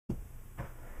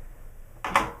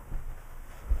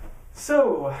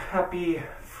So, happy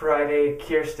Friday,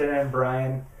 Kirsten and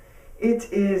Brian.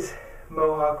 It is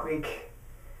Mohawk Week.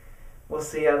 We'll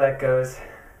see how that goes.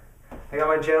 I got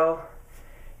my gel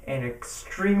and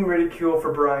extreme ridicule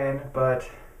for Brian, but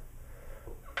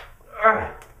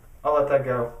I'll let that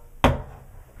go.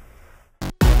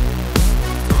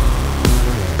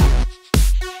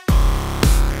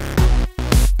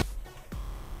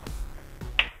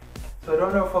 So I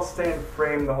don't know if I'll stay in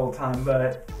frame the whole time,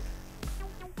 but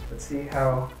let's see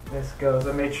how this goes.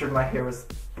 I made sure my hair was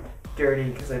dirty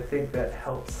because I think that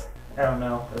helps. I don't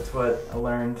know, that's what I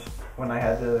learned when I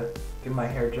had to get my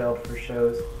hair gelled for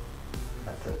shows.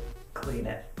 I had to clean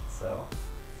it, so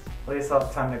at least I'll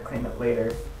have time to clean it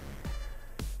later.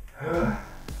 Oh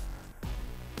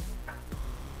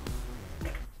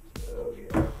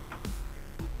yeah.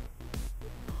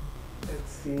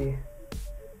 Let's see.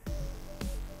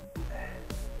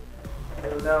 I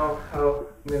don't know how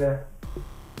I'm gonna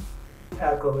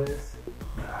tackle this.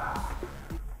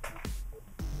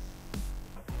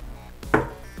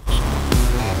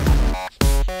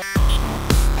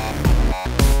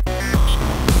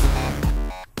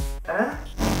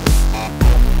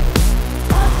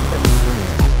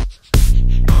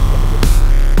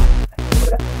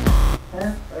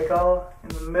 Like all in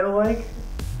the middle, like?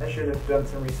 I should have done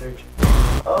some research.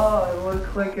 Oh, I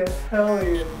look like a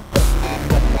hellion.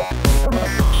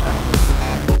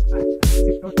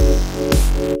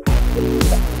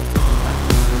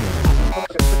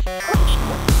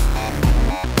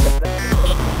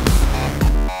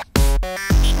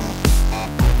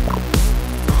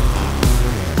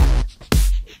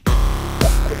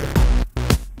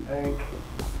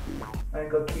 I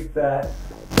think I'll keep that.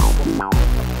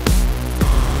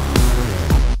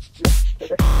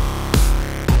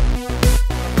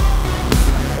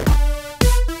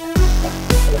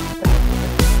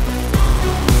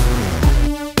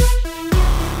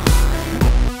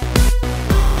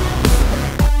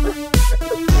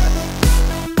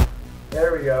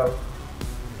 There we go.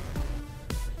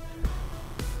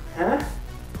 Huh?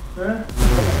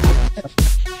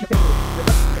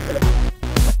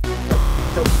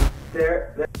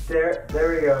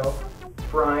 There we go.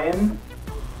 Brian,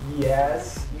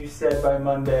 yes, you said by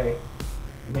Monday.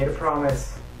 You made a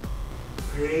promise.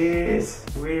 Please,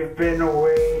 we've been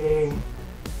waiting.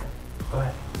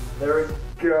 But there we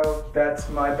go. That's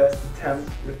my best attempt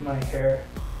with my hair.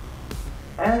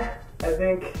 I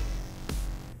think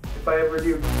if I ever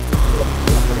do...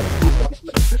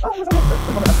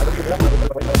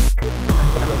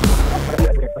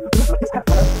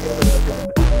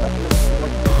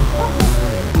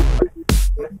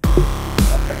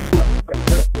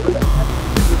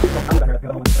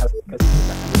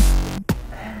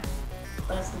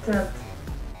 Last attempt.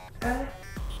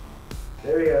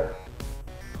 There we go.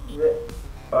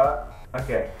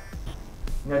 Okay.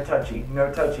 No touchy,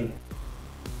 no touchy.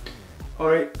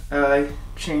 Alright, I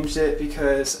changed it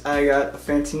because I got a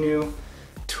fancy new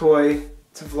toy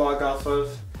to vlog off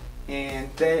of,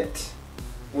 and that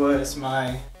was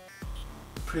my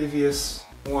previous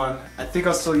one. I think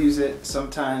I'll still use it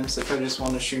sometimes if I just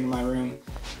want to shoot in my room,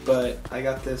 but I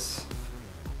got this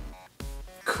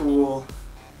cool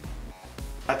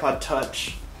iPod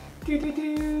Touch.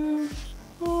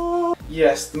 Oh.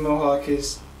 Yes, the Mohawk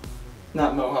is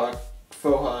not Mohawk,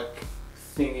 Fauxhawk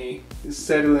thingy is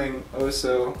settling oh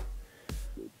so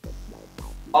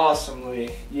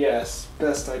awesomely. Yes,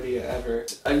 best idea ever.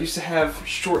 I used to have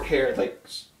short hair, like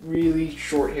really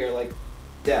short hair, like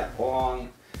that long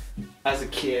as a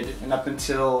kid and up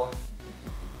until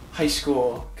high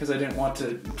school because I didn't want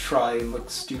to try and look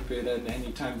stupid at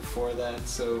any time before that,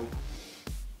 so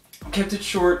I kept it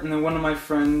short. And then one of my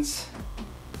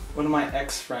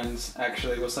ex-friends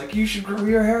actually was like, you should grow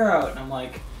your hair out, and I'm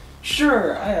like,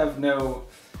 sure, I have no,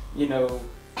 you know,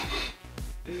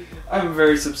 I'm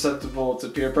very susceptible to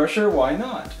peer pressure, why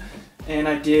not? And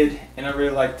I did, and I really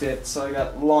liked it, so I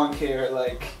got long hair,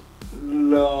 like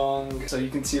long. So you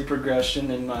can see a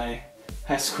progression in my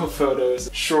high school photos.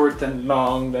 Short, then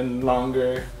long, then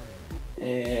longer.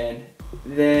 And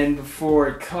then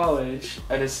before college,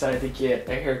 I decided to get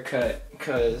a haircut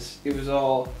because it was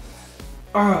all,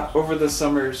 over the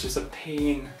summer, it was just a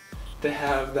pain to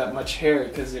have that much hair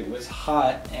because it was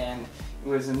hot and it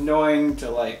was annoying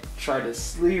to like try to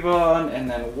sleeve on and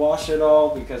then wash it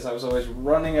all because I was always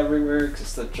running everywhere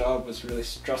because the job was really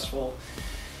stressful.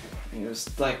 And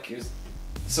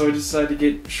so I decided to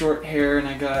get short hair, and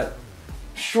I got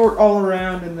short all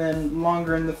around and then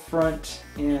longer in the front,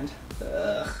 and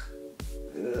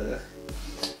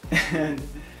and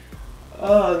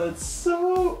oh, that's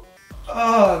so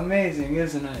amazing,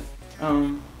 isn't it?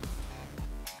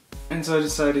 And so I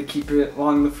decided to keep it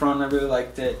along the front. I really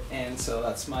liked it, and so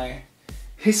that's my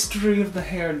history of the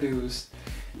hairdos.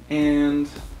 And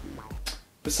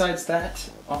besides that,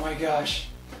 oh my gosh,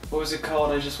 what was it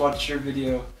called? I just watched your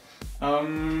video.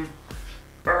 The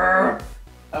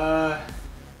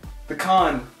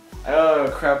con.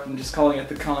 Oh crap, I'm just calling it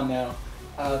the con now.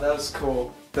 That was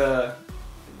cool. The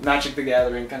Magic the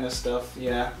Gathering kind of stuff,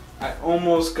 yeah. I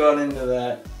almost got into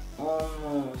that.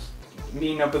 Almost.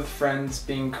 Meeting up with friends,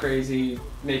 being crazy,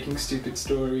 making stupid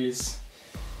stories.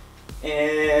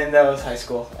 And that was high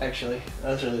school, actually. That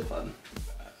was really fun.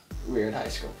 Weird high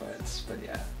school friends, but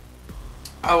yeah.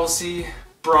 I will see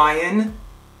Brian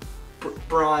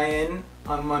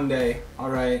on Monday.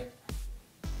 Alright.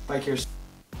 Bye, Kirsten.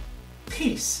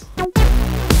 Peace.